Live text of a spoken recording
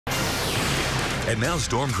And now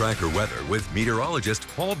storm tracker weather with meteorologist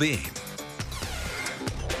Paul Bean.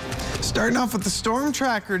 Starting off with the storm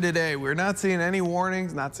tracker today, we're not seeing any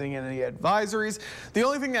warnings, not seeing any advisories. The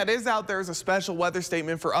only thing that is out there is a special weather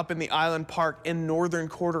statement for up in the Island Park in northern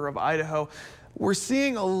quarter of Idaho. We're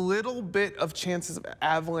seeing a little bit of chances of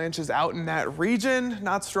avalanches out in that region.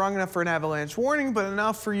 Not strong enough for an avalanche warning, but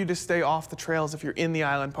enough for you to stay off the trails if you're in the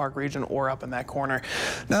Island Park region or up in that corner.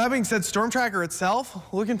 Now, that being said, storm tracker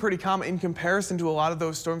itself looking pretty calm in comparison to a lot of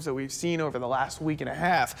those storms that we've seen over the last week and a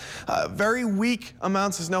half. Very weak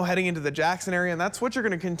amounts of snow heading into the Jackson area, and that's what you're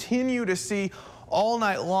going to continue to see all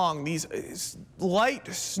night long. These light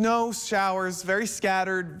snow showers, very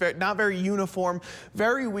scattered, not very uniform,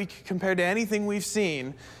 very weak compared to anything we've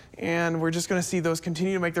seen. And we're just going to see those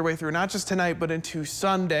continue to make their way through, not just tonight, but into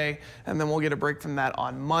Sunday, and then we'll get a break from that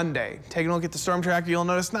on Monday. Taking a look at the storm tracker, you'll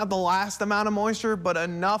notice not the last amount of moisture, but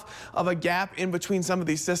enough of a gap in between some of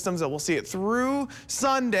these systems that we'll see it through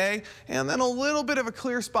Sunday, and then a little bit of a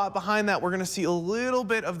clear spot behind that. We're going to see a little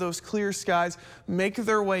bit of those clear skies make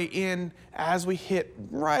their way in as we hit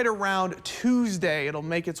right around Tuesday. It'll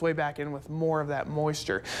make its way back in with more of that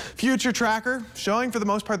moisture. Future tracker showing for the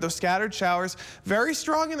most part those scattered showers, very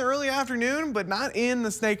strong in the early afternoon, but not in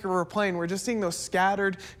the Snake River Plain. We're just seeing those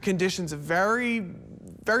scattered conditions, very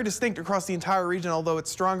distinct across the entire region, although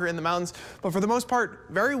it's stronger in the mountains. But for the most part,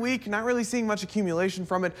 very weak, not really seeing much accumulation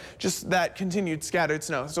from it, just that continued scattered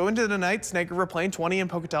snow. So into the night, Snake River Plain, 20 in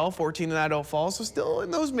Pocatello, 14 in Idaho Falls, so still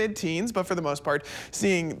in those mid-teens, but for the most part,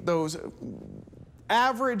 seeing those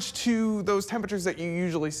average to those temperatures that you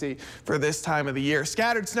usually see for this time of the year.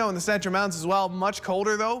 Scattered snow in the Central Mountains as well. Much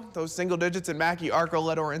colder though. Those single digits in Mackay, Arco,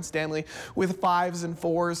 Leadore, and Stanley with 5s and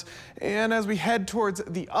 4s. And as we head towards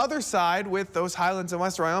the other side with those highlands in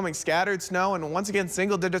West Wyoming, scattered snow and once again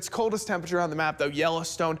single digits. Coldest temperature on the map though,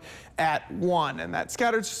 Yellowstone at 1. And that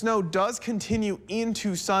scattered snow does continue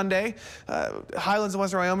into Sunday. Highlands in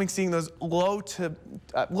West Wyoming seeing those low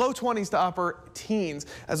 20s to upper teens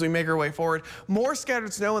as we make our way forward. More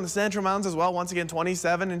scattered snow in the Central Mountains as well. Once again,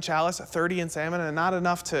 27 in Chalice, 30 in Salmon, and not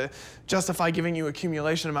enough to justify giving you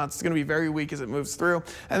accumulation amounts. It's going to be very weak as it moves through.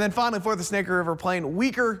 And then finally for the Snake River Plain,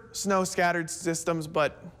 weaker snow scattered systems,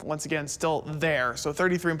 but once again, still there. So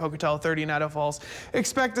 33 in Pocatello, 30 in Idaho Falls.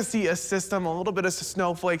 Expect to see a system, a little bit of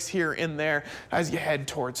snowflakes here and there as you head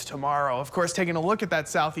towards tomorrow. Of course, taking a look at that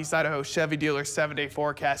Southeast Idaho Chevy dealer 7-day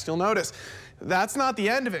forecast, you'll notice that's not the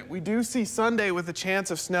end of it. We do see Sunday with a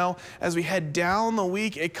chance of snow. As we head down the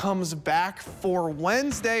week, it comes back for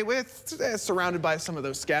Wednesday with surrounded by some of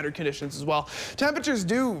those scattered conditions as well. Temperatures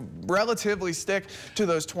do relatively stick to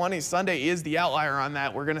those 20s. Sunday is the outlier on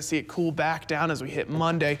that. We're going to see it cool back down as we hit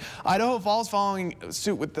Monday. Idaho Falls following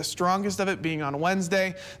suit with the strongest of it being on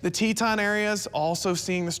Wednesday. The Teton areas also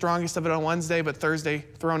seeing the strongest of it on Wednesday, but Thursday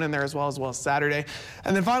thrown in there as well as Saturday.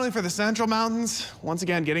 And then finally for the Central Mountains, once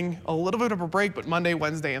again getting a little bit of a break, but Monday,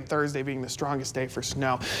 Wednesday, and Thursday being the strongest day for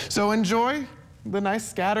snow. So enjoy the nice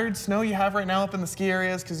scattered snow you have right now up in the ski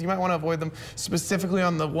areas, because you might want to avoid them specifically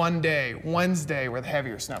on the one day, Wednesday, where the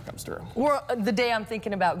heavier snow comes through. Or the day I'm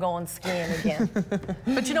thinking about going skiing again.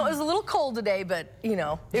 But you know, it was a little cold today, but you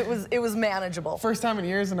know, it was manageable. First time in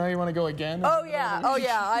years, and now you want to go again? Oh yeah,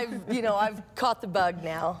 I've caught the bug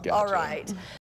now. Gotcha. All right.